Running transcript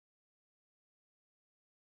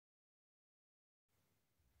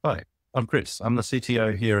Hi, I'm Chris. I'm the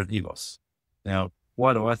CTO here at EVOS. Now,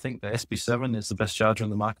 why do I think the SB7 is the best charger in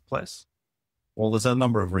the marketplace? Well, there's a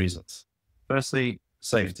number of reasons. Firstly,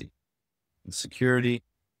 safety and security.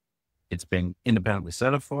 It's been independently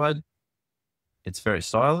certified. It's very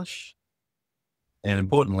stylish. And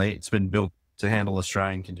importantly, it's been built to handle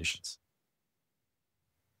Australian conditions.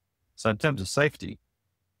 So in terms of safety,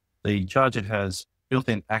 the charger has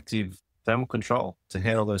built-in active thermal control to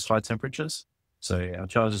handle those high temperatures. So our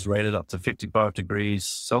charger is rated up to 55 degrees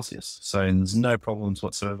Celsius. So there's no problems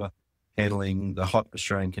whatsoever handling the hot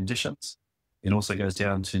Australian conditions. It also goes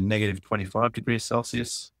down to negative 25 degrees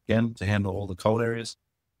Celsius, again, to handle all the cold areas.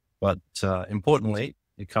 But importantly,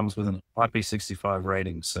 it comes with an IP65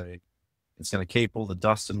 rating. So it's going to keep all the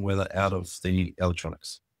dust and weather out of the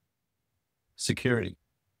electronics. Security.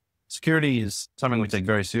 Security is something we take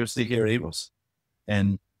very seriously here at EVOS.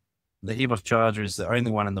 And the EVOS charger is the only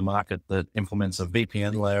one in the market that implements a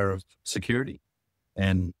VPN layer of security.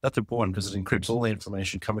 And that's important because it encrypts all the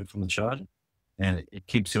information coming from the charger and it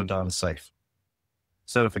keeps your data safe.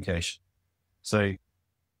 Certification. So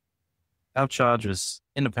our charger is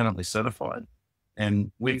independently certified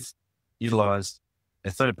and we've utilized a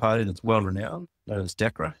third party that's well-renowned, known as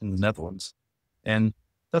DECRA in the Netherlands. And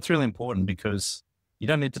that's really important because you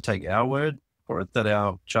don't need to take our word for it that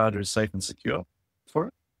our charger is safe and secure for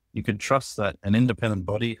it. You can trust that an independent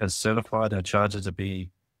body has certified our charger to be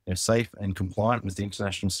safe and compliant with the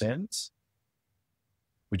international standards,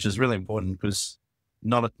 which is really important because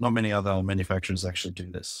not many other manufacturers actually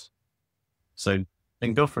do this. So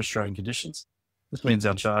being built for Australian conditions, this means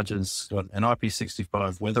our charger's got an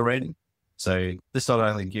IP65 weather rating. So this not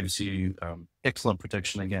only gives you excellent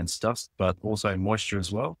protection against dust, but also moisture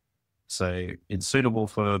as well. So it's suitable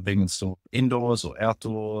for being installed indoors or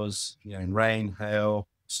outdoors, in rain, hail,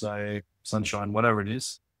 snow, sunshine, whatever it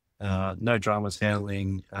is. No dramas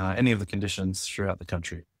handling any of the conditions throughout the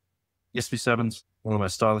country. The SB7's one of the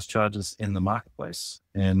most stylish chargers in the marketplace.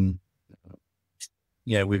 And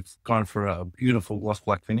we've gone for a beautiful gloss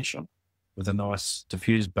black finish on with a nice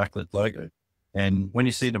diffused backlit logo. And when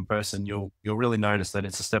you see it in person, you'll really notice that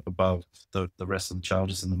it's a step above the rest of the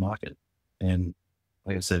chargers in the market. And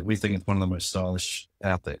like I said, we think it's one of the most stylish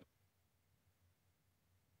out there.